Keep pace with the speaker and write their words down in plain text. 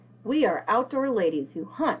We are outdoor ladies who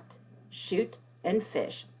hunt, shoot, and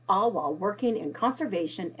fish, all while working in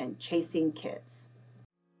conservation and chasing kids.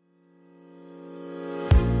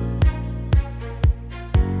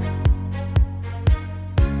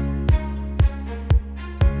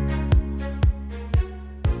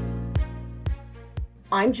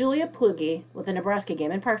 I'm Julia Plugi with the Nebraska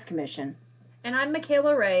Game and Parks Commission. And I'm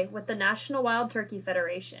Michaela Ray with the National Wild Turkey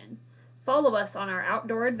Federation. Follow us on our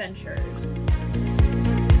outdoor adventures.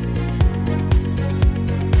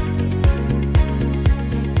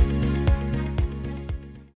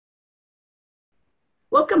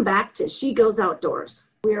 Welcome back to She Goes Outdoors.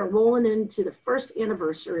 We are rolling into the first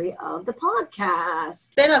anniversary of the podcast. It's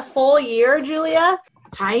been a full year, Julia.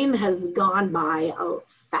 Time has gone by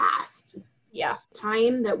fast. Yeah.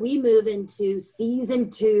 Time that we move into season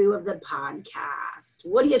 2 of the podcast.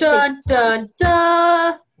 What do you think? Dun, dun,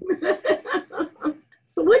 dun.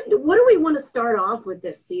 So what do we want to start off with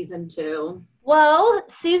this season 2? Well,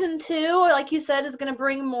 season 2, like you said, is going to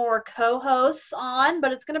bring more co-hosts on,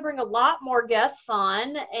 but it's going to bring a lot more guests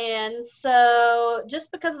on. And so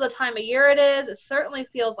just because of the time of year it is, it certainly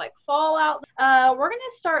feels like fall out. We're going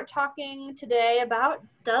to start talking today about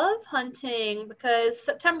dove hunting because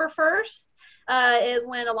September 1st is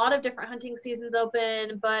when a lot of different hunting seasons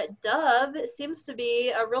open, but dove seems to be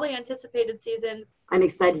a really anticipated season. I'm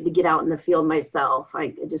excited to get out in the field myself.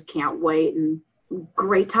 I just can't wait, and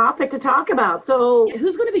great topic to talk about. So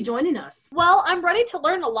who's going to be joining us? Well, I'm ready to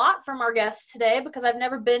learn a lot from our guests today because I've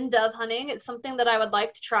never been dove hunting. It's something that I would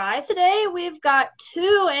like to try. Today, we've got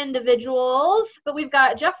 2 individuals, but we've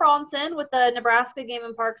got Jeff Rawlinson with the Nebraska Game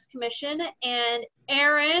and Parks Commission and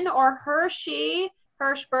Aaron or Hershey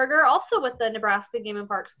Hirschberger, also with the Nebraska Game and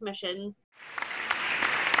Parks Commission.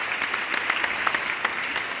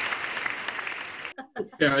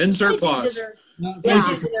 Yeah, insert applause. They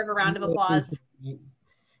do deserve a round of applause.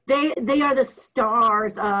 They are the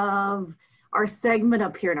stars of our segment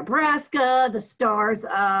up here in Nebraska, the stars of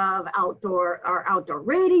our outdoor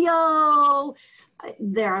radio.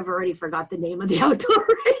 I've already forgot the name of the outdoor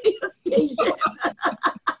radio station.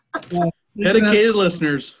 Dedicated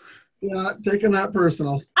listeners. Yeah, taking that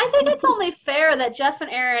personal. I think it's only fair that Jeff and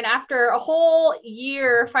Aaron, after a whole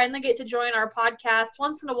year, finally get to join our podcast.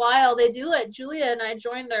 Once in a while, they do let Julia and I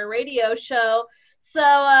join their radio show. So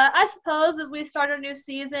I suppose as we start a new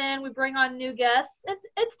season, we bring on new guests.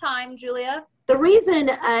 It's time, Julia. The reason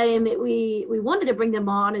we wanted to bring them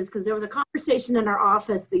on is because there was a conversation in our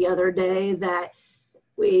office the other day that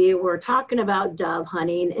we were talking about dove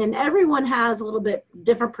hunting, and everyone has a little bit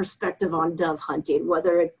different perspective on dove hunting,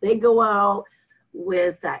 whether it's they go out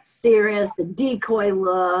with that serious, the decoy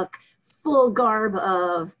look, full garb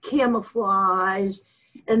of camouflage,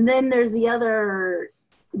 and then there's the other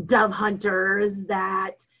dove hunters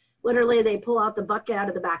that literally they pull out the bucket out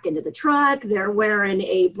of the back end of the truck, they're wearing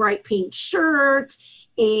a bright pink shirt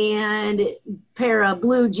and a pair of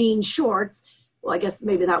blue jean shorts. Well, I guess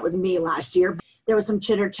maybe that was me last year. There was some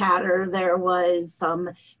chitter chatter. There was some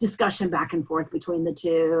discussion back and forth between the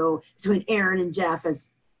two, between Aaron and Jeff, as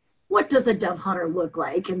what does a dove hunter look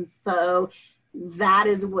like? And so that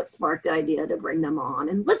is what sparked the idea to bring them on.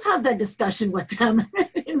 And let's have that discussion with them.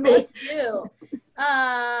 Let's do.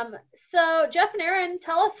 So Jeff and Aaron,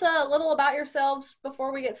 tell us a little about yourselves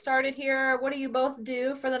before we get started here. What do you both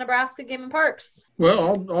do for the Nebraska Game and Parks?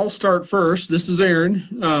 Well, I'll start first. This is Aaron.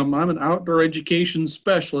 I'm an outdoor education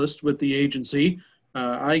specialist with the agency.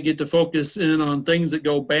 I get to focus in on things that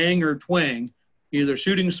go bang or twang, either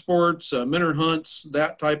shooting sports, minnow hunts,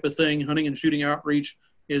 that type of thing. Hunting and shooting outreach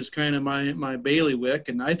is kind of my bailiwick.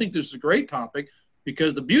 And I think this is a great topic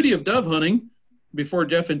because the beauty of dove hunting, before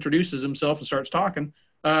Jeff introduces himself and starts talking,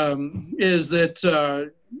 is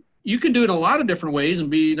that you can do it in a lot of different ways and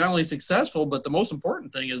be not only successful, but the most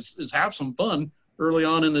important thing is have some fun early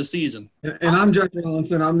on in the season. And I'm Jeff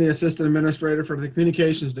Rawlinson. I'm the assistant administrator for the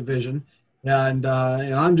communications division. And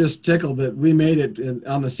I'm just tickled that we made it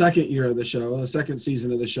on the second year of the show, the second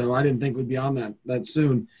season of the show. I didn't think we'd be on that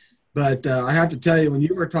soon. But I have to tell you, when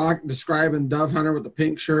you were describing Dove Hunter with the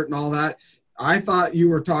pink shirt and all that, I thought you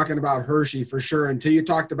were talking about Hershey for sure until you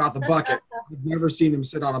talked about the bucket. I've never seen him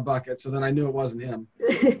sit on a bucket, so then I knew it wasn't him.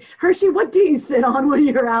 Hershey, what do you sit on when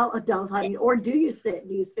you're out dove hunting? Or do you sit?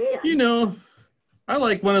 Do you stand? You know, I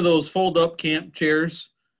like one of those fold-up camp chairs.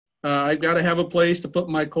 I've got to have a place to put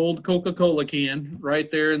my cold Coca-Cola can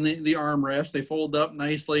right there in the armrest. They fold up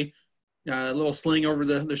nicely, a little sling over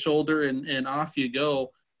the shoulder, and off you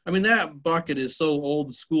go. I mean, that bucket is so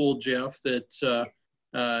old school, Jeff, that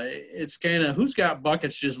it's kind of, who's got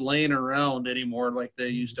buckets just laying around anymore like they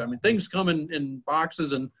used to? I mean, things come in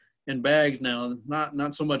boxes and in bags now,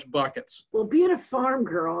 not so much buckets. Well, being a farm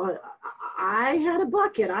girl, I had a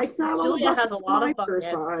bucket. I saw Julia has a lot of buckets.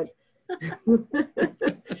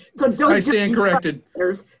 So don't. I stand corrected.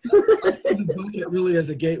 The bucket really is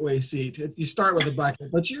a gateway seat. You start with a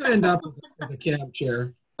bucket, but you end up with a camp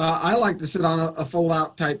chair. I like to sit on a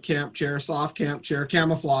fold-out type camp chair, soft camp chair,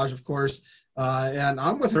 camouflage, of course. And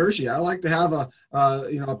I'm with Hershey. I like to have a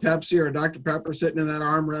Pepsi or a Dr. Pepper sitting in that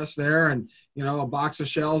armrest there, and a box of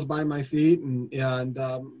shells by my feet, and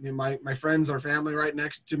my friends or family right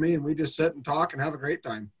next to me, and we just sit and talk and have a great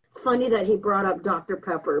time. It's funny that he brought up Dr.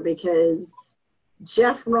 Pepper, because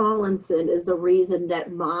Jeff Rawlinson is the reason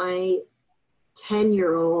that my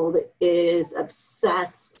 10-year-old is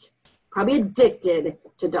obsessed, probably addicted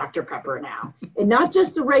to Dr. Pepper now. And not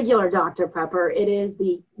just the regular Dr. Pepper, it is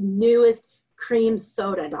the newest cream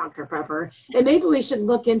soda Dr. Pepper. And maybe we should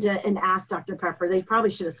look into and ask Dr. Pepper. They probably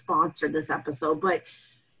should have sponsored this episode. But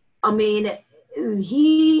I mean,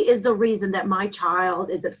 he is the reason that my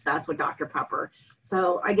child is obsessed with Dr. Pepper.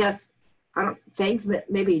 So I guess, thanks, but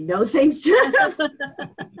maybe no thanks, Jeff.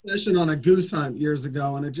 Session on a goose hunt years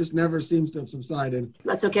ago, and it just never seems to have subsided.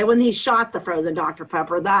 That's okay. When he shot the frozen Dr.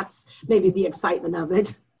 Pepper, that's maybe the excitement of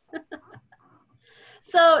it.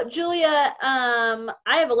 So, Julia, I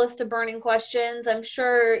have a list of burning questions. I'm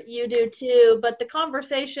sure you do too, but the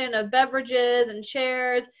conversation of beverages and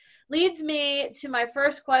chairs leads me to my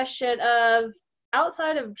first question of,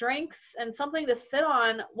 outside of drinks and something to sit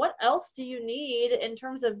on, what else do you need in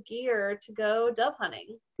terms of gear to go dove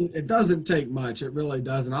hunting? It doesn't take much. It really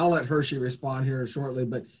doesn't. I'll let Hershey respond here shortly,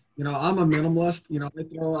 but I'm a minimalist.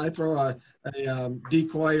 I throw a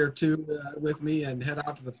decoy or two with me and head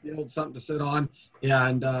out to the field, something to sit on,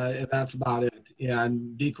 and that's about it.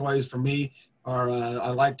 And decoys for me are I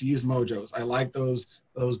like to use Mojos. I like those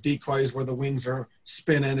decoys where the wings are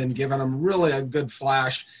spinning and giving them really a good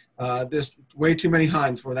flash. There's way too many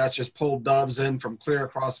hunts where that's just pulled doves in from clear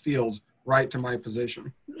across fields right to my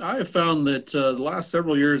position. I have found that the last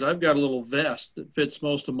several years, I've got a little vest that fits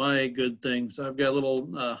most of my good things. I've got a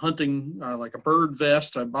little hunting, like a bird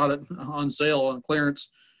vest. I bought it on sale on clearance.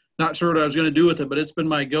 Not sure what I was going to do with it, but it's been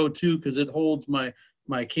my go-to because it holds my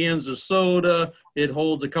cans of soda. It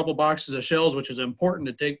holds a couple boxes of shells, which is important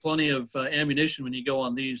to take plenty of ammunition when you go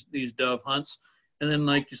on these dove hunts. And then,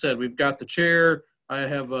 like you said, we've got the chair. I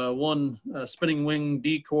have one spinning wing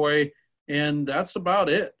decoy, and that's about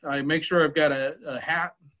it. I make sure I've got a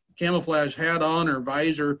hat, camouflage hat on or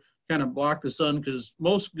visor, kind of block the sun, because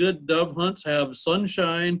most good dove hunts have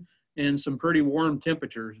sunshine and some pretty warm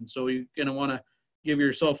temperatures. And so you're going to want to give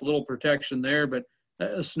yourself a little protection there. But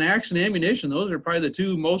snacks and ammunition, those are probably the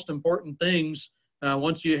two most important things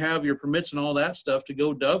once you have your permits and all that stuff to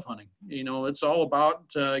go dove hunting. It's all about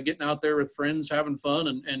getting out there with friends, having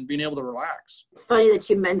fun, and being able to relax. It's funny that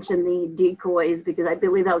you mentioned the decoys, because I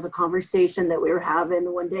believe that was a conversation that we were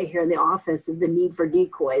having one day here in the office, is the need for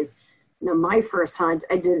decoys. My first hunt,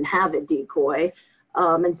 I didn't have a decoy.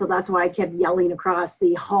 And so that's why I kept yelling across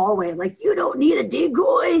the hallway, like, you don't need a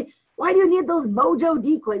decoy. Why do you need those Mojo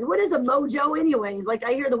decoys? What is a Mojo anyways? Like,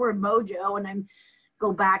 I hear the word Mojo and I'm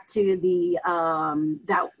go back to the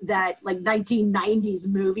that like 1990s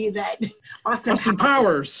movie that Austin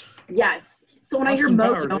Powers. Yes. So when Austin I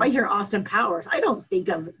hear Mojo, I hear Austin Powers. I don't think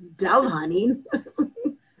of dove hunting.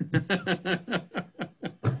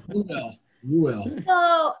 You will.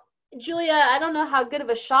 So, Julia, I don't know how good of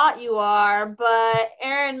a shot you are, but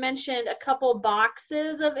Aaron mentioned a couple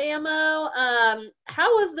boxes of ammo.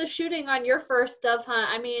 How was the shooting on your first dove hunt?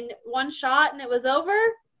 I mean, one shot and it was over?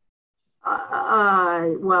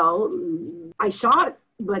 Well, I shot,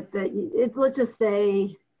 but let's just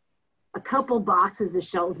say a couple boxes of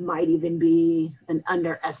shells might even be an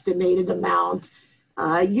underestimated amount.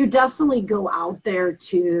 You definitely go out there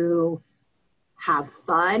to have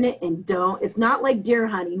fun and it's not like deer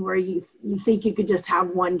hunting where you think you could just have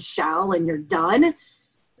one shell and you're done.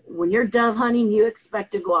 When you're dove hunting, you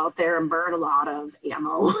expect to go out there and burn a lot of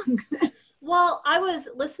ammo. Well, I was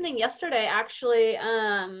listening yesterday, actually.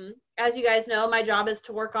 As you guys know, my job is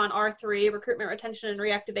to work on R3, recruitment, retention, and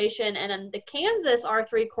reactivation. And then the Kansas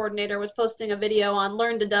R3 coordinator was posting a video on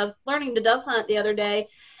learning to dove hunt the other day.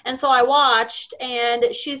 And so I watched, and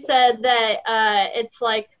she said that it's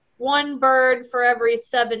like one bird for every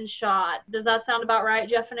 7 shots. Does that sound about right,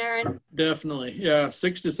 Jeff and Aaron? Definitely. Yeah,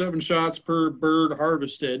 6 to 7 shots per bird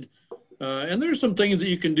harvested. And there's some things that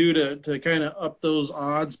you can do to kind of up those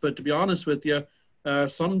odds. But to be honest with you,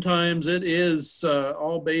 sometimes it is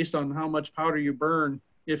all based on how much powder you burn.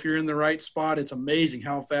 If you're in the right spot, it's amazing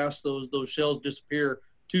how fast those shells disappear,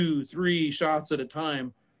 2-3 shots at a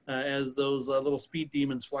time. as those little speed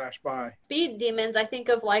demons flash by. Speed demons, I think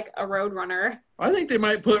of like a roadrunner. I think they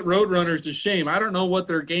might put roadrunners to shame. I don't know what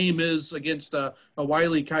their game is against a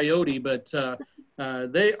Wile E. Coyote, but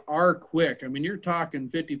they are quick. I mean, you're talking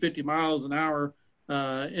 50 miles an hour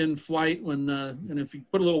in flight and if you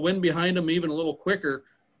put a little wind behind them, even a little quicker.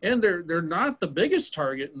 And they're not the biggest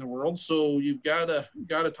target in the world, so you've got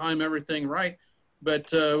to time everything right.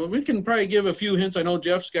 But we can probably give a few hints. I know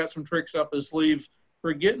Jeff's got some tricks up his sleeve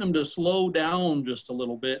for getting them to slow down just a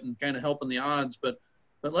little bit and kind of helping the odds. But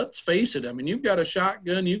let's face it. I mean, you've got a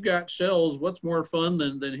shotgun, you've got shells. What's more fun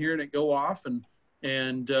than hearing it go off and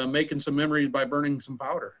making some memories by burning some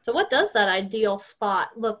powder? So what does that ideal spot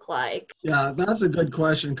look like? Yeah, that's a good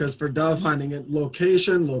question, because for dove hunting,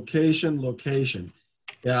 location.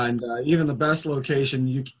 Yeah, and even the best location,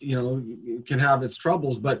 you can have its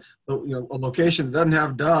troubles, but a location that doesn't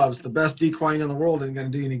have doves, the best decoying in the world, isn't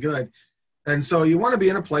going to do any good. And so you want to be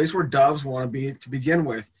in a place where doves want to be to begin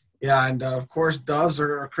with. Yeah, and of course, doves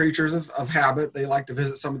are creatures of habit. They like to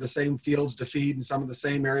visit some of the same fields to feed and some of the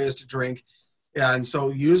same areas to drink. Yeah, and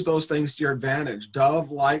so use those things to your advantage.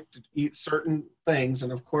 Dove like to eat certain things,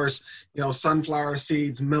 and of course, sunflower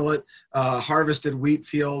seeds, millet, harvested wheat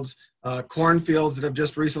fields, cornfields that have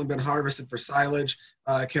just recently been harvested for silage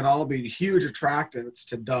can all be huge attractants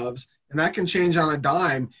to doves. And that can change on a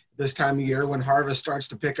dime this time of year when harvest starts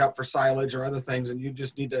to pick up for silage or other things, and you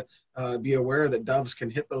just need to be aware that doves can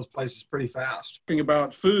hit those places pretty fast. Talking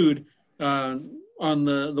about food, on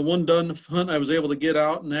the one dove hunt I was able to get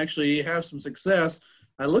out and actually have some success,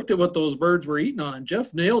 I looked at what those birds were eating on, and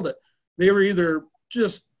Jeff nailed it. They were either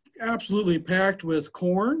just absolutely packed with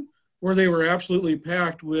corn or they were absolutely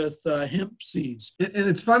packed with hemp seeds. And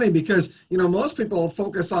it's funny because, most people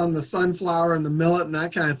focus on the sunflower and the millet and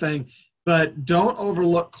that kind of thing, but don't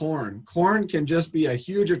overlook corn. Corn can just be a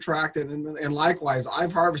huge attractant. And likewise,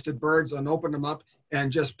 I've harvested birds and opened them up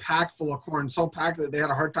and just packed full of corn, so packed that they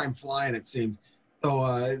had a hard time flying, it seemed.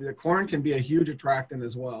 So the corn can be a huge attractant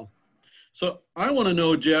as well. So I want to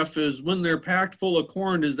know, Jeff, is when they're packed full of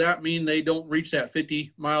corn, does that mean they don't reach that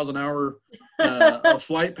 50 miles an hour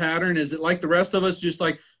flight pattern? Is it like the rest of us, just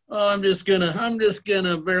like, oh, I'm just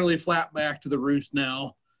gonna barely flap back to the roost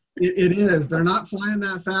now? It is. They're not flying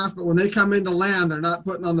that fast, but when they come into land, they're not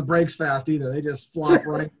putting on the brakes fast either. They just flop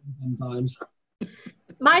right sometimes.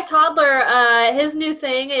 My toddler, his new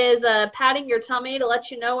thing is patting your tummy to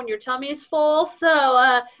let you know when your tummy is full.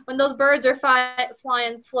 So when those birds are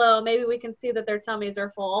flying slow, maybe we can see that their tummies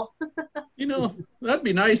are full. That'd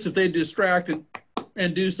be nice if they distract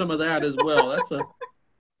and do some of that as well.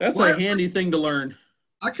 That's a handy thing to learn.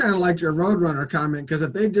 I kind of liked your Roadrunner comment, because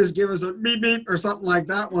if they just give us a beep beep or something like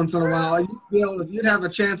that once in a while, you'd have a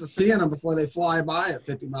chance of seeing them before they fly by at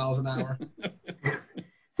 50 miles an hour.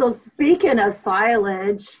 So speaking of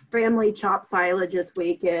silage, family chopped silage this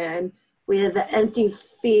weekend. We have an empty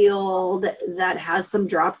field that has some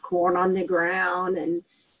dropped corn on the ground, and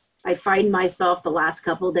I find myself the last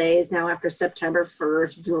couple of days now after September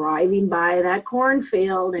 1st driving by that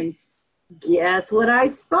cornfield, and guess what I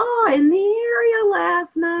saw in the area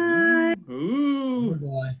last night? Ooh.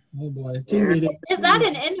 Oh boy. Team meeting. Is that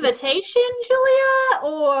an invitation, Julia?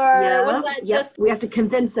 Or was that just... We have to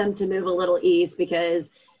convince them to move a little east because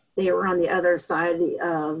they were on the other side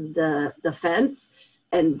of the fence.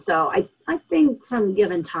 And so I think from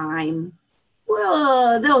given time,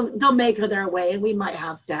 well, they'll make their way, and we might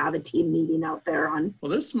have to have a team meeting out there on.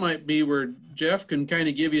 Well, this might be where Jeff can kind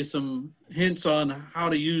of give you some hints on how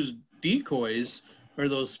to use decoys, or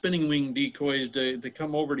those spinning wing decoys, to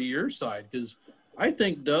come over to your side, because I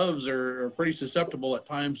think doves are pretty susceptible at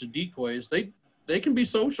times to decoys. They can be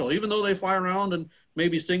social, even though they fly around and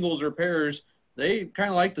maybe singles or pairs. They kind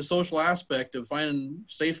of like the social aspect of finding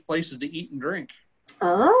safe places to eat and drink.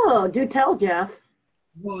 Oh, do tell, Jeff.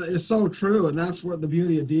 Well, it's so true, and that's what the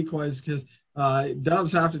beauty of decoys, because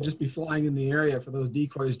doves have to just be flying in the area for those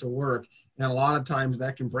decoys to work. And a lot of times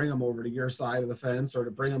that can bring them over to your side of the fence, or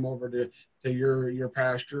to bring them over to your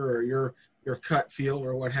pasture or your cut field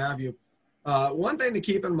or what have you. One thing to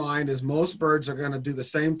keep in mind is most birds are going to do the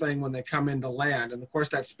same thing when they come into land. And of course,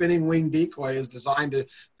 that spinning wing decoy is designed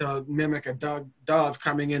to mimic a dove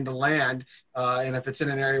coming into land. And if it's in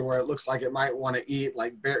an area where it looks like it might want to eat,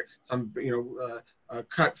 like some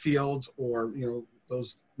cut fields, or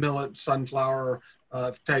those millet, sunflower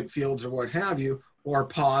type fields or what have you, or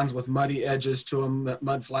ponds with muddy edges to them,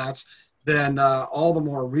 mud flats, then all the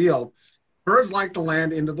more real. Birds like to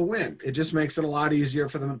land into the wind. It just makes it a lot easier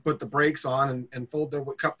for them to put the brakes on and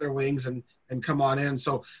cup their wings and come on in.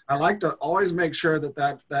 So I like to always make sure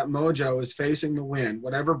that mojo is facing the wind.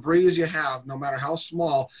 Whatever breeze you have, no matter how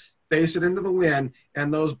small, face it into the wind,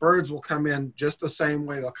 and those birds will come in just the same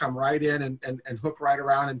way. They'll come right in and hook right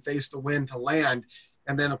around and face the wind to land.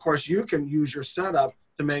 And then, of course, you can use your setup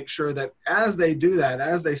to make sure that as they do that,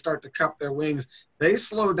 as they start to cup their wings, they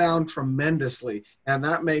slow down tremendously, and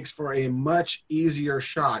that makes for a much easier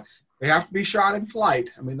shot. They have to be shot in flight.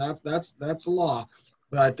 I mean, that's a law.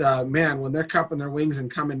 But man, when they're cupping their wings and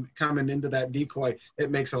coming into that decoy,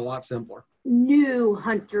 it makes it a lot simpler. New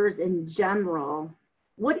hunters in general,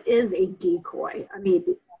 what is a decoy? I mean,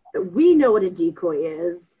 we know what a decoy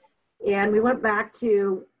is, and we went back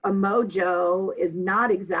to a mojo is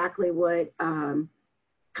not exactly what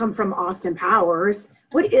come from Austin Powers.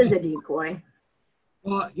 What is a decoy?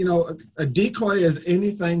 Well, you know, a decoy is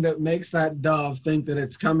anything that makes that dove think that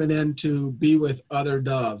it's coming in to be with other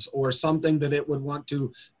doves, or something that it would want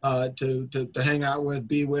to hang out with,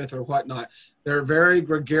 be with, or whatnot. They're very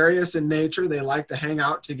gregarious in nature. They like to hang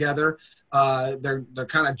out together. They're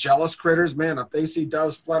kind of jealous critters. Man, if they see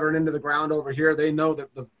doves fluttering into the ground over here, they know that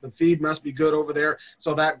the feed must be good over there.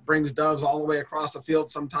 So that brings doves all the way across the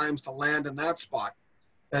field sometimes to land in that spot.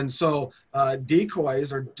 And so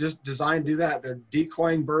decoys are just designed to do that. They're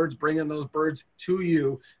decoying birds, bringing those birds to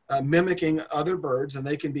you, mimicking other birds, and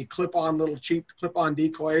they can be clip-on, little cheap clip-on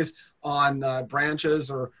decoys on branches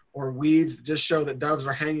or weeds that just show that doves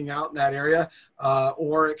are hanging out in that area.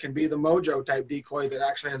 Or it can be the mojo type decoy that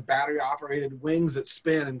actually has battery-operated wings that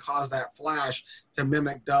spin and cause that flash to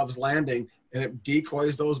mimic doves landing, and it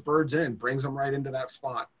decoys those birds in, brings them right into that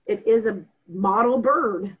spot. It is a model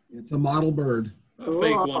bird. It's a model bird. A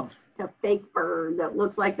fake one. A fake bird that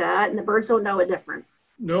looks like that, and the birds don't know a difference.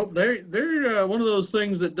 Nope, they're one of those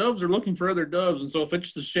things that doves are looking for other doves, and so if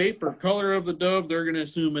it's the shape or color of the dove, they're going to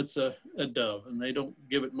assume it's a dove, and they don't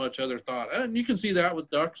give it much other thought. And you can see that with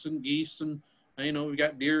ducks and geese, and you know, we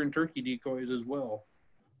got deer and turkey decoys as well.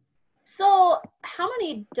 So how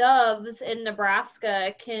many doves in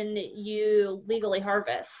Nebraska can you legally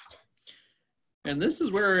harvest? And this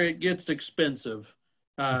is where it gets expensive.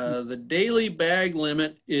 The daily bag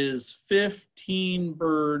limit is 15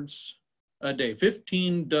 birds a day,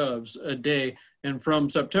 15 doves a day. And from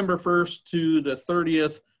September 1st to the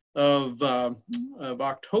 30th of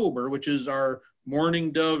October, which is our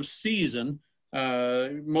mourning dove season,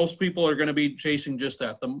 most people are going to be chasing just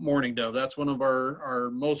that, the mourning dove. That's one of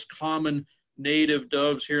our most common native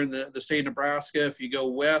doves here in the state of Nebraska. If you go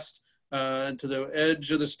west to the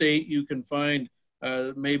edge of the state, you can find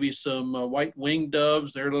maybe some white-winged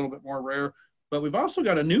doves. They're a little bit more rare. But we've also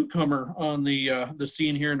got a newcomer on the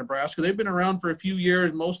scene here in Nebraska. They've been around for a few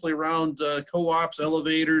years, mostly around co-ops,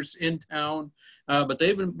 elevators in town. But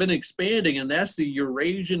they've been expanding, and that's the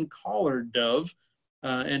Eurasian collared dove.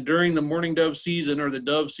 And during the mourning dove season, or the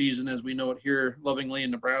dove season as we know it here lovingly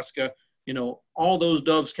in Nebraska, you know, all those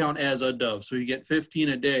doves count as a dove. So you get 15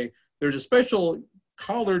 a day. There's a special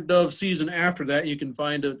collared dove season after that. You can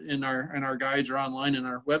find it in our guides or online in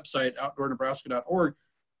our website, outdoornebraska.org.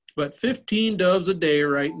 But 15 doves a day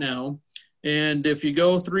right now. And if you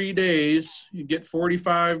go 3 days, you get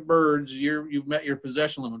 45 birds. You've met your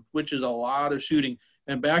possession limit, which is a lot of shooting.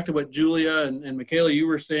 And back to what Julia and Michaela, you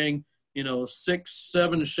were saying, you know,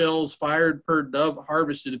 6-7 shells fired per dove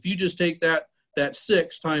harvested. If you just take that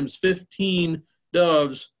 6 times 15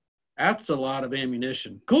 doves, that's a lot of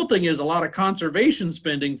ammunition. Cool thing is a lot of conservation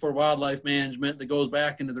spending for wildlife management that goes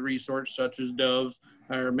back into the resource, such as doves,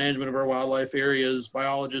 or management of our wildlife areas,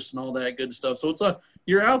 biologists, and all that good stuff. So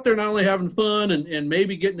you're out there not only having fun and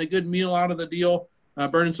maybe getting a good meal out of the deal,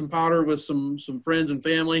 burning some powder with some friends and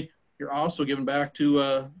family, you're also giving back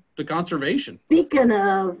to conservation. Speaking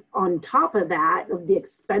of, on top of that, of the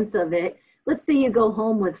expense of it, let's say you go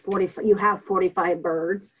home with you have 45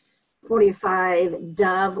 birds. 45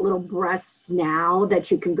 dove little breasts now that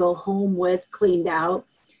you can go home with cleaned out.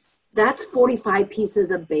 That's 45 pieces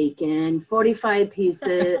of bacon, 45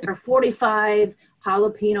 pieces or 45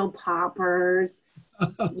 jalapeno poppers.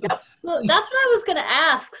 Yep. So that's what I was going to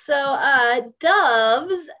ask. So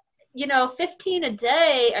doves, you know, 15 a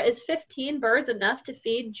day, is 15 birds enough to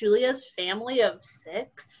feed Julia's family of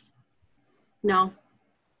 6? No.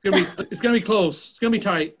 It's gonna be close. It's gonna be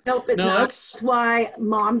tight. Nope, it's not. That's why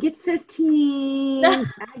Mom gets 15, Dad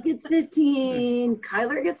gets 15,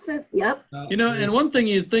 Kyler gets 15. Yep. You know, and one thing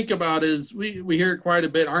you think about is we hear it quite a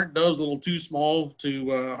bit. Aren't doves a little too small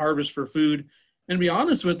to harvest for food? And to be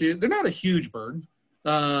honest with you, they're not a huge bird.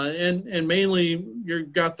 And mainly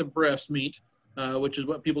you've got the breast meat, which is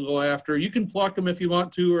what people go after. You can pluck them if you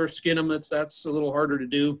want to, or skin them. That's a little harder to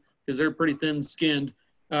do because they're pretty thin skinned.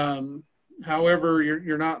 However,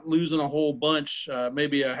 you're not losing a whole bunch,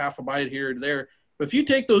 maybe a half a bite here or there. But if you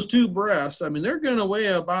take those 2 breasts, I mean, they're going to weigh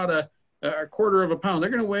about a quarter of a pound. They're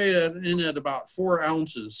going to weigh in at about 4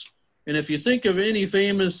 ounces. And if you think of any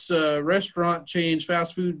famous restaurant chains,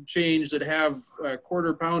 fast food chains that have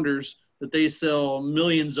quarter pounders that they sell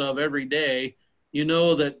millions of every day, you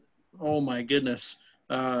know that, oh my goodness,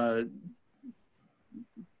 there's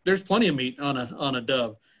plenty of meat on a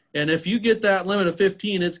dove. And if you get that limit of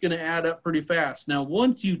 15, it's going to add up pretty fast. Now,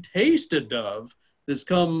 once you taste a dove that's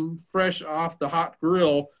come fresh off the hot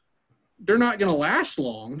grill, they're not going to last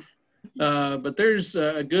long. But there's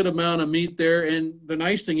a good amount of meat there. And the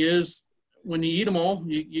nice thing is, when you eat them all,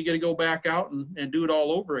 you get to go back out and do it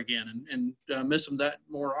all over again and miss them that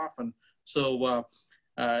more often. So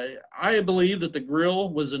I believe that the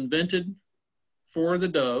grill was invented for the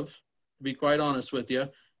dove, to be quite honest with you.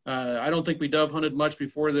 I don't think we dove hunted much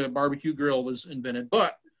before the barbecue grill was invented,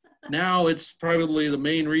 but now it's probably the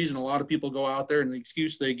main reason a lot of people go out there and the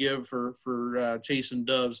excuse they give for chasing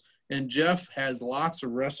doves. And Jeff has lots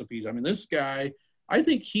of recipes. I mean, this guy, I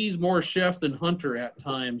think he's more chef than hunter at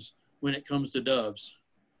times when it comes to doves.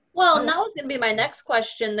 Well, and that was going to be my next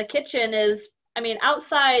question. The kitchen is,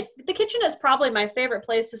 outside, the kitchen is probably my favorite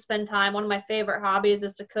place to spend time. One of my favorite hobbies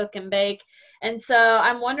is to cook and bake. And so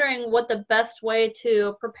I'm wondering what the best way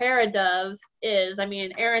to prepare a dove is.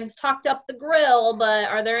 Aaron's talked up the grill, but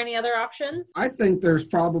are there any other options? I think there's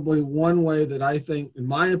probably one way that I think, in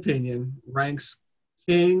my opinion, ranks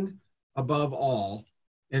king above all.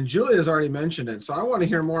 And Julia's already mentioned it. So I want to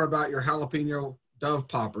hear more about your jalapeno dove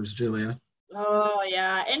poppers, Julia. Oh,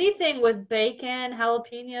 yeah. Anything with bacon,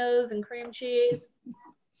 jalapenos, and cream cheese.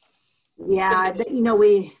 Yeah,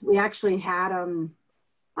 we actually had them.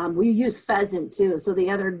 We use pheasant too. So the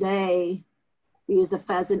other day we used a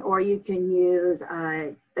pheasant, or you can use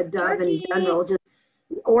a dove Turkey. in general,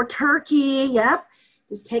 or turkey. Yep.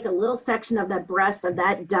 Just take a little section of that breast of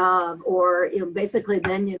that dove, or basically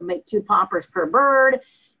then you make 2 poppers per bird.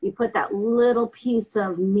 You put that little piece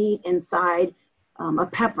of meat inside a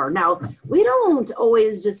pepper. Now, we don't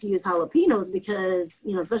always just use jalapenos because,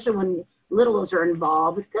 especially when littles are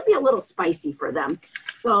involved, it could be a little spicy for them.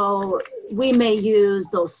 So we may use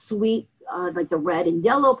those sweet, like the red and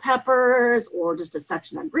yellow peppers, or just a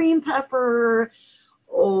section of green pepper,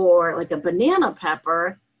 or like a banana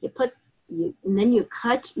pepper. And then you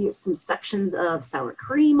cut some sections of sour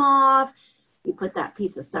cream off. You put that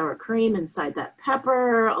piece of sour cream inside that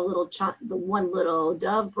pepper, the one little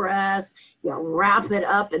dove breast. You wrap it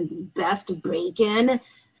up in best bacon.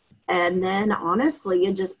 And then honestly,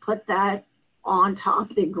 you just put that on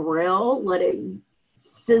top of the grill, let it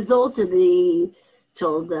sizzle till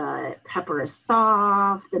the pepper is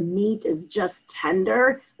soft, the meat is just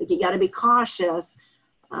tender. Like, you got to be cautious.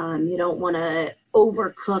 You don't want to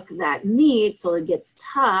overcook that meat so it gets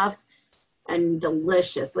tough and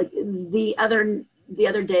delicious. Like the other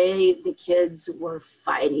day, the kids were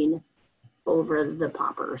fighting over the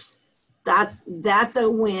poppers. That's a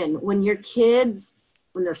win. When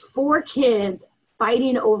there's 4 kids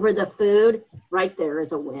fighting over the food, right there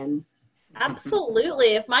is a win.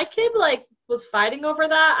 Absolutely. If my kid was fighting over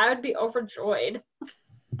that, I would be overjoyed.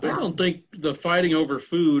 I don't think the fighting over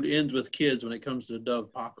food ends with kids when it comes to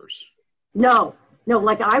dove poppers. No,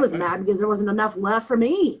 like I was mad because there wasn't enough left for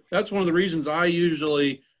me. That's one of the reasons I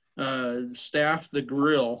usually staff the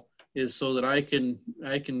grill, is so that I can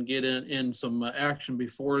get in some action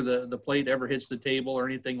before the plate ever hits the table or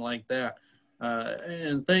anything like that.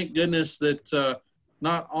 And thank goodness that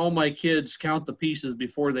not all my kids count the pieces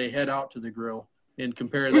before they head out to the grill and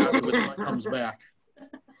compare that with what comes back.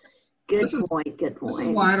 Good point. This is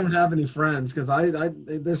why I don't have any friends, because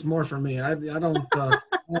there's more for me. I don't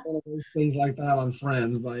do things like that on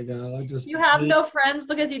friends. By God, you have no friends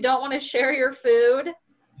because you don't want to share your food.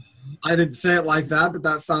 I didn't say it like that, but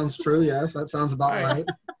that sounds true. Yes, that sounds about right.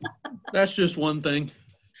 That's just one thing.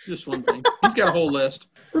 Just one thing. He's got a whole list.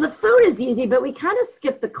 So the food is easy, but we kind of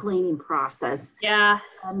skipped the cleaning process. Yeah.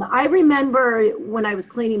 I remember when I was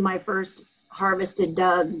cleaning my first harvested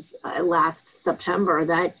doves last September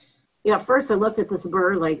that, at first I looked at this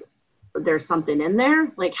bird like, there's something in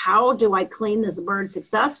there. Like, how do I clean this bird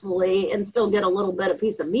successfully and still get a little bit of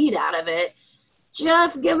piece of meat out of it?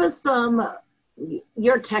 Jeff, give us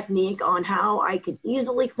your technique on how I could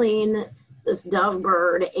easily clean this dove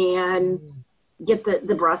bird and get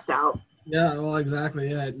the breast out. Yeah, well, exactly.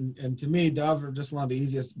 Yeah. And to me, dove are just one of the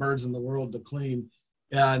easiest birds in the world to clean.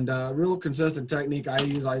 And real consistent technique I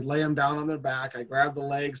use, I lay them down on their back. I grab the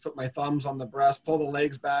legs, put my thumbs on the breast, pull the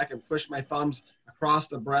legs back, and push my thumbs across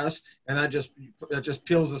the breast. And that just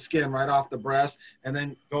peels the skin right off the breast. And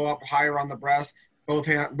then go up higher on the breast,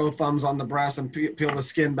 both thumbs on the breast and peel the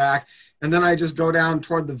skin back. And then I just go down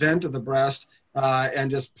toward the vent of the breast and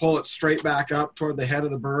just pull it straight back up toward the head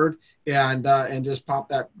of the bird and just pop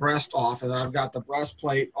that breast off. And then I've got the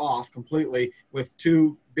breastplate off completely with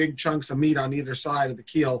 2 big chunks of meat on either side of the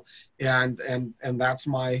keel. And that's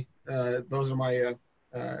my, those are my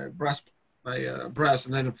breasts.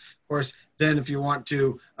 And then of course, then if you want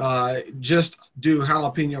to just do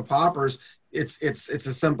jalapeno poppers, it's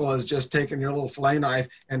as simple as just taking your little fillet knife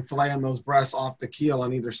and filleting those breasts off the keel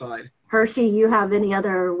on either side. Hershey, you have any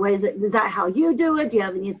other ways? Is that how you do it? Do you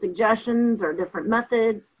have any suggestions or different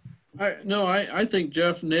methods? I think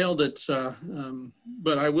Jeff nailed it.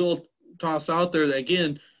 But I will toss out there that,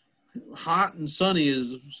 again, hot and sunny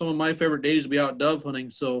is some of my favorite days to be out dove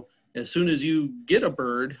hunting. So as soon as you get a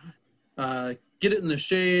bird, get it in the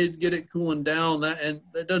shade, get it cooling down. And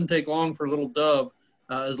it doesn't take long for a little dove,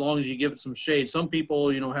 as long as you give it some shade. Some people,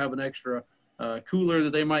 have an extra cooler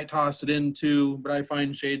that they might toss it into, but I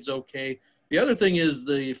find shade's okay. The other thing is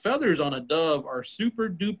the feathers on a dove are super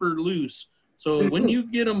duper loose. So when you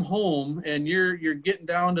get them home and you're getting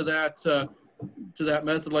down to that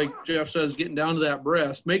method, like Jeff says, getting down to that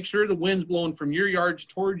breast, make sure the wind's blowing from your yards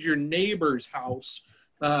towards your neighbor's house.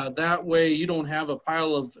 That way you don't have a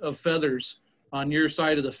pile of feathers on your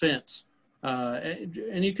side of the fence.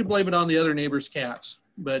 And you can blame it on the other neighbor's cats,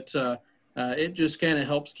 but it just kind of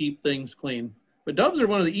helps keep things clean. But doves are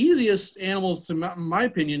one of the easiest animals, in my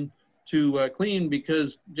opinion, to clean,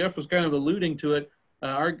 because Jeff was kind of alluding to it.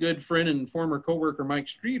 Our good friend and former coworker, Mike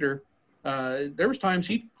Streeter, there was times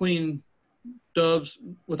he'd clean doves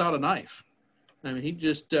without a knife. I mean, he'd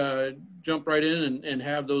just jump right in and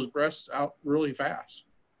have those breasts out really fast.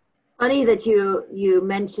 Funny that you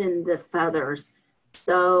mentioned the feathers.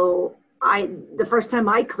 So the first time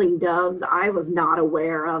I cleaned doves, I was not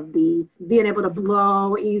aware of being able to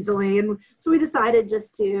blow easily. And so we decided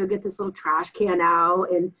just to get this little trash can out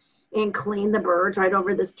and clean the birds right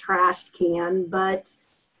over this trash can. But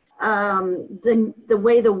the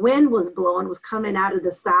way the wind was blowing was coming out of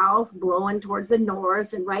the south, blowing towards the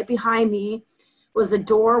north, and right behind me was the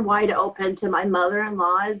door wide open to my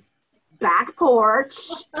mother-in-law's back porch.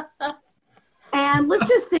 And let's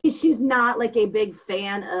just say she's not like a big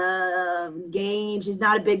fan of game. She's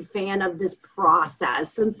not a big fan of this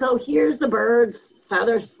process. And so here's the birds,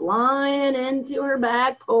 feathers flying into her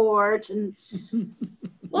back porch. And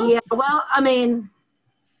yeah, well, I mean,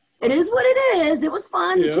 it is what it is. It was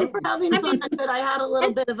fun. The kids were having fun, but I had a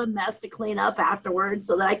little bit of a mess to clean up afterwards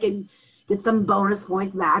so that I could get some bonus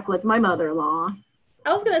points back with my mother-in-law.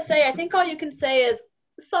 I was going to say, I think all you can say is,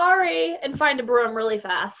 sorry, and find a broom really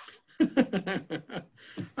fast.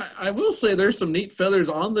 I will say there's some neat feathers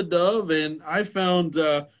on the dove, and I found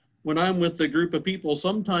when I'm with a group of people,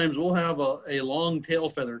 sometimes we'll have a long tail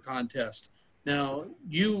feather contest. Now,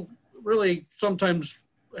 you really sometimes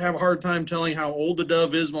have a hard time telling how old the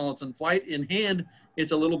dove is while it's in flight. In hand,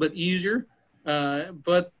 it's a little bit easier,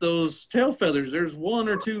 but those tail feathers, there's 1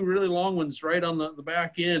 or 2 really long ones right on the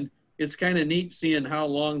back end. It's kind of neat seeing how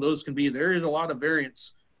long those can be. There is a lot of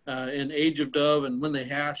variance in age of dove and when they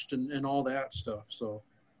hatched and all that stuff. So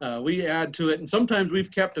we add to it. And sometimes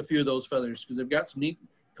we've kept a few of those feathers because they've got some neat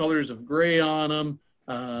colors of gray on them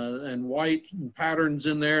and white and patterns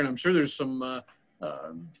in there. And I'm sure there's some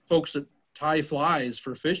folks that tie flies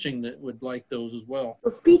for fishing that would like those as well.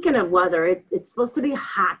 Well, speaking of weather, it's supposed to be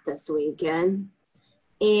hot this weekend.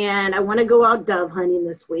 And I want to go out dove hunting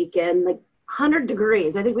this weekend, like 100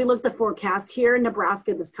 degrees. I think we looked at the forecast here in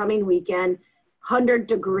Nebraska this coming weekend. 100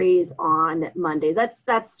 degrees on Monday.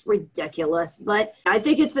 That's ridiculous. But I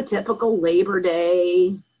think it's the typical Labor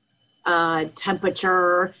Day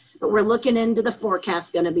temperature. But we're looking into the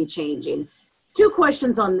forecast going to be changing. 2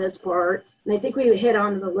 questions on this part, and I think we hit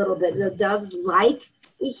on it a little bit. The doves like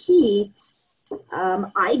the heat.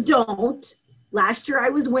 I don't. Last year I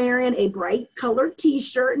was wearing a bright colored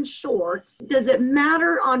t-shirt and shorts. Does it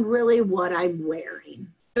matter on really what I'm wearing?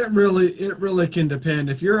 It really can depend.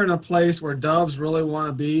 If you're in a place where doves really want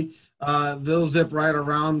to be, they'll zip right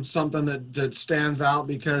around something that stands out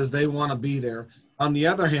because they want to be there. On the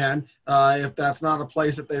other hand, if that's not a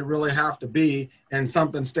place that they really have to be and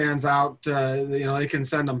something stands out, they can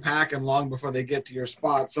send them packing long before they get to your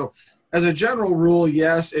spot. So as a general rule,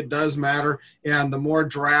 yes, it does matter. And the more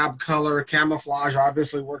drab color, camouflage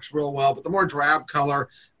obviously works real well, but the more drab color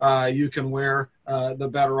you can wear, the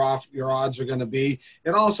better off your odds are going to be.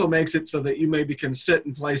 It also makes it so that you maybe can sit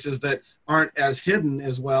in places that aren't as hidden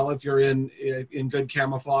as well if you're in good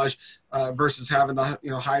camouflage versus having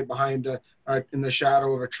to hide behind in the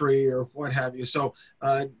shadow of a tree or what have you. So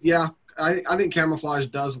I think camouflage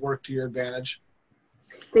does work to your advantage.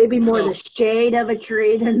 Maybe more the shade of a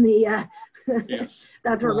tree than the, Yes.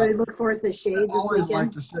 that's what we look for is the shade I this always like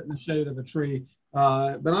weekend. to sit in the shade of a tree,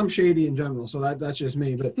 but I'm shady in general, so that's just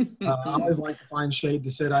me. But I always like to find shade to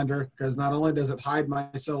sit under because not only does it hide my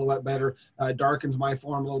silhouette better, it darkens my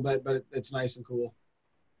form a little bit, but it's nice and cool.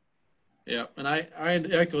 Yeah, and I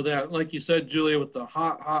echo that. Like you said, Julia, with the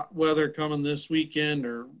hot weather coming this weekend,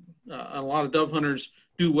 or a lot of dove hunters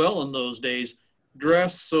do well in those days.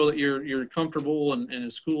 Dress so that you're comfortable and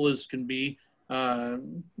as cool as can be.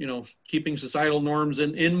 Keeping societal norms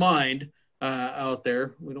in mind out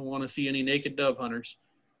there. We don't want to see any naked dove hunters,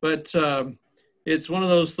 but it's one of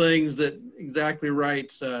those things that exactly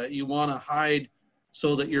right. You want to hide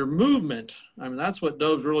so that your movement. I mean, that's what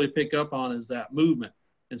doves really pick up on is that movement.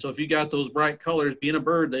 And so if you got those bright colors, being a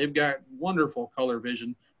bird, they've got wonderful color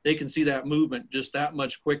vision. They can see that movement just that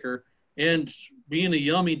much quicker. And being a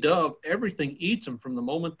yummy dove, everything eats them from the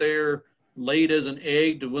moment they're laid as an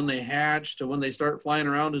egg to when they hatch to when they start flying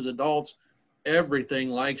around as adults. Everything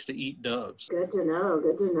likes to eat doves. Good to know.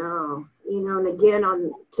 Good to know. And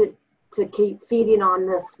again, to keep feeding on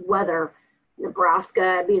this weather,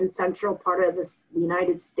 Nebraska being central part of the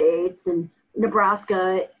United States, and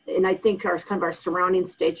Nebraska, and I think our surrounding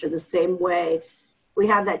states are the same way. We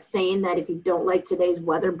have that saying that if you don't like today's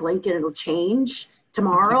weather, blink and it'll change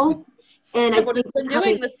tomorrow. And what it's been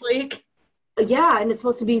doing this week. Yeah, and it's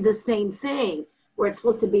supposed to be the same thing, where it's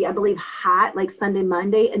supposed to be, I believe, hot like Sunday,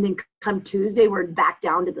 Monday, and then come Tuesday, we're back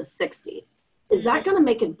down to the 60s. Is that going to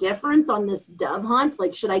make a difference on this dove hunt?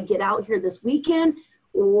 Like, should I get out here this weekend?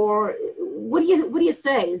 Or what do you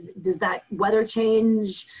say? Does that weather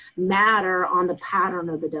change matter on the pattern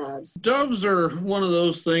of the doves? Doves are one of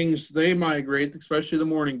those things. They migrate, especially the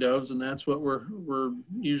mourning doves, and that's what we're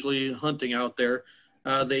usually hunting out there.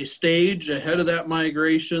 They stage ahead of that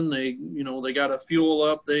migration. They got to fuel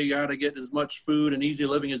up. They got to get as much food and easy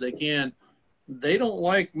living as they can. They don't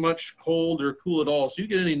like much cold or cool at all. So you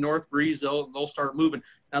get any north breeze, they'll start moving.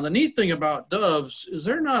 Now, the neat thing about doves is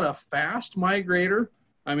they're not a fast migrator.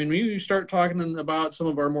 I mean, when you start talking about some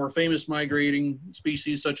of our more famous migrating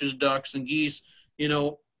species, such as ducks and geese,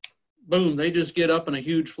 boom, they just get up in a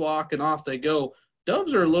huge flock and off they go.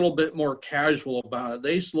 Doves are a little bit more casual about it.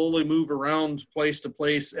 They slowly move around place to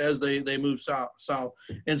place as they move south.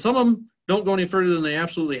 And some of them don't go any further than they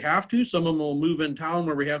absolutely have to. Some of them will move in town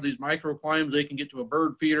where we have these microclimes. They can get to a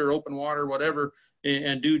bird feeder, open water, whatever,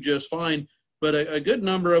 and do just fine. But a good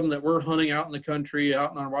number of them that we're hunting out in the country,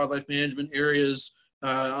 out in our wildlife management areas,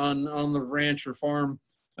 on the ranch or farm,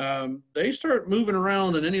 they start moving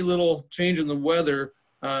around, and any little change in the weather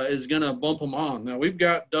is going to bump them on. Now, we've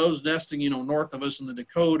got doves nesting, north of us in the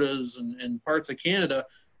Dakotas and parts of Canada.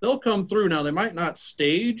 They'll come through. Now, they might not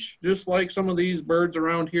stage just like some of these birds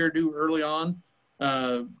around here do early on,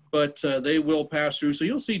 but they will pass through. So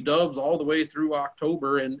you'll see doves all the way through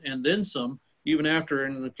October and then some, even after,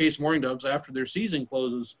 in the case of mourning doves, after their season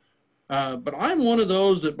closes. But I'm one of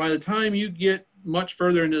those that by the time you get much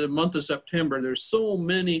further into the month of September, there's so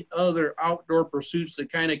many other outdoor pursuits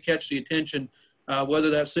that kind of catch the attention, whether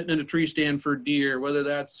that's sitting in a tree stand for deer, whether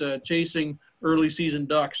that's chasing early season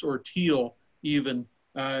ducks or teal even,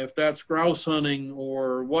 if that's grouse hunting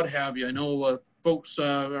or what have you. I know folks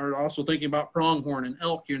are also thinking about pronghorn and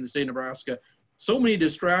elk here in the state of Nebraska. So many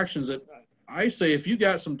distractions that I say if you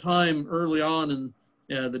got some time early on in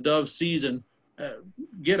the dove season,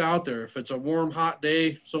 get out there. If it's a warm, hot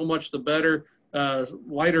day, so much the better.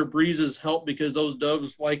 Lighter breezes help because those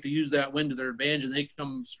doves like to use that wind to their advantage, and they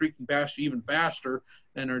come streaking past you even faster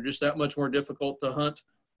and are just that much more difficult to hunt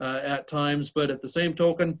at times. But at the same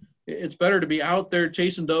token, it's better to be out there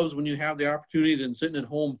chasing doves when you have the opportunity than sitting at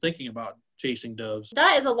home thinking about chasing doves.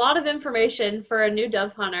 That is a lot of information for a new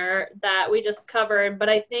dove hunter that we just covered, but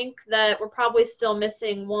I think that we're probably still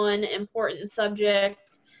missing one important subject.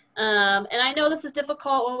 And I know this is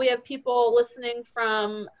difficult when we have people listening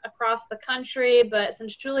from across the country, but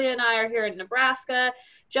since Julia and I are here in Nebraska,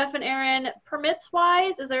 Jeff and Aaron,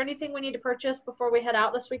 permits-wise, is there anything we need to purchase before we head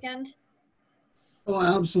out this weekend?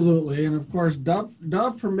 Oh, absolutely. And of course,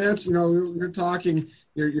 dove permits, you're talking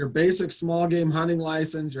your basic small game hunting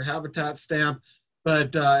license, your habitat stamp,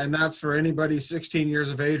 but and that's for anybody 16 years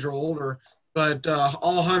of age or older. But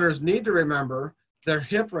all hunters need to remember their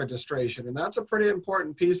HIP registration. And that's a pretty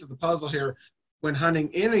important piece of the puzzle here when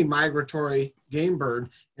hunting any migratory game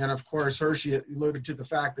bird. And of course, Hershey alluded to the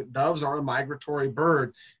fact that doves are a migratory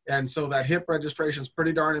bird. And so that HIP registration is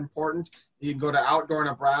pretty darn important. You can go to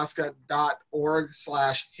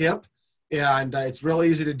outdoornebraska.org/HIP. And it's real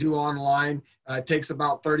easy to do online. It takes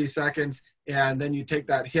about 30 seconds. And then you take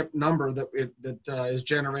that HIP number that is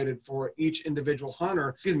generated for each individual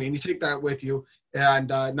hunter, and you take that with you. And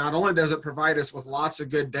not only does it provide us with lots of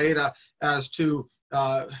good data as to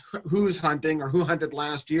who's hunting or who hunted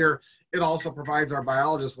last year, it also provides our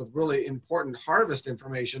biologists with really important harvest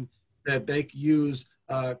information that they use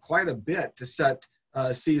quite a bit to set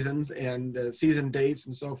seasons and season dates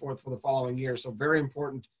and so forth for the following year. So very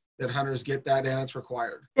important that hunters get that, and it's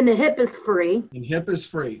required. And the HIP is free. And HIP is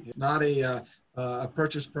free. It's not a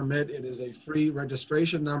purchase permit. It is a free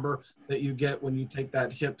registration number that you get when you take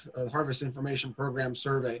that HIP Harvest Information Program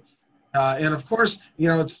survey. And of course, you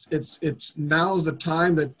know, it's now's the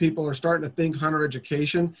time that people are starting to think hunter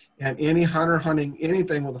education, and any hunter hunting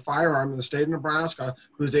anything with a firearm in the state of Nebraska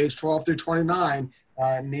who's age 12 through 29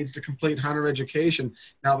 needs to complete hunter education.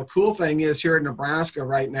 Now, the cool thing is here in Nebraska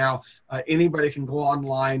right now, anybody can go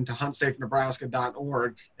online to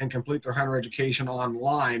huntsafenebraska.org and complete their hunter education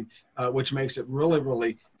online, which makes it really,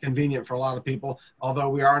 really convenient for a lot of people. Although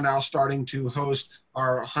we are now starting to host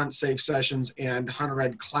our Hunt Safe sessions and Hunter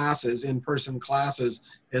Ed classes, in-person classes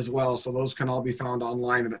as well. So those can all be found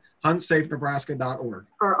online at huntsafenebraska.org.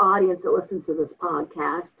 Our audience that listens to this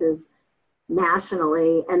podcast is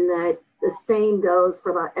nationally, and that the same goes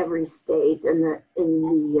for about every state in the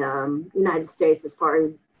United States as far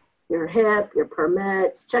as your HIP, your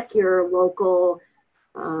permits. Check your local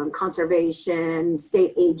conservation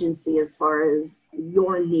state agency as far as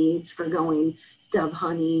your needs for going dove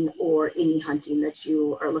hunting or any hunting that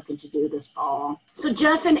you are looking to do this fall. So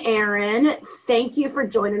Jeff and Aaron, thank you for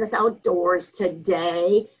joining us outdoors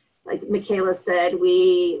today. Like Michaela said,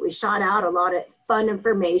 we shot out a lot of fun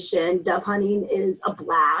information. Dove hunting is a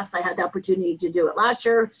blast. I had the opportunity to do it last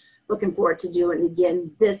year. Looking forward to doing it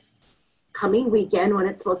again this coming weekend when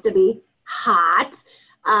it's supposed to be hot.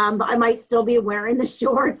 But I might still be wearing the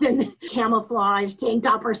shorts and camouflage tank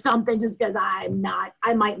top or something just because I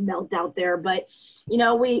might melt out there. But, you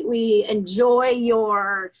know, we enjoy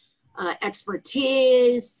your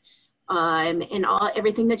expertise and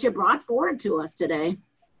everything that you brought forward to us today.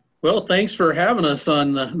 Well, thanks for having us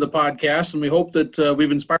on the podcast, and we hope that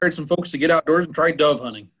we've inspired some folks to get outdoors and try dove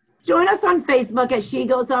hunting. Join us on Facebook at She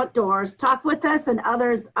Goes Outdoors. Talk with us and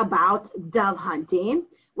others about dove hunting.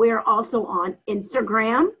 We are also on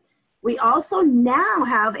Instagram. We also now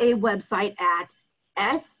have a website at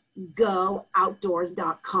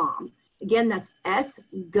sgooutdoors.com. Again, that's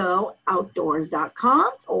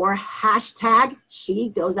sgooutdoors.com or hashtag She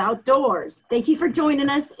Goes Outdoors. Thank you for joining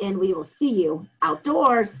us, and we will see you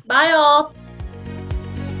outdoors. Bye, all.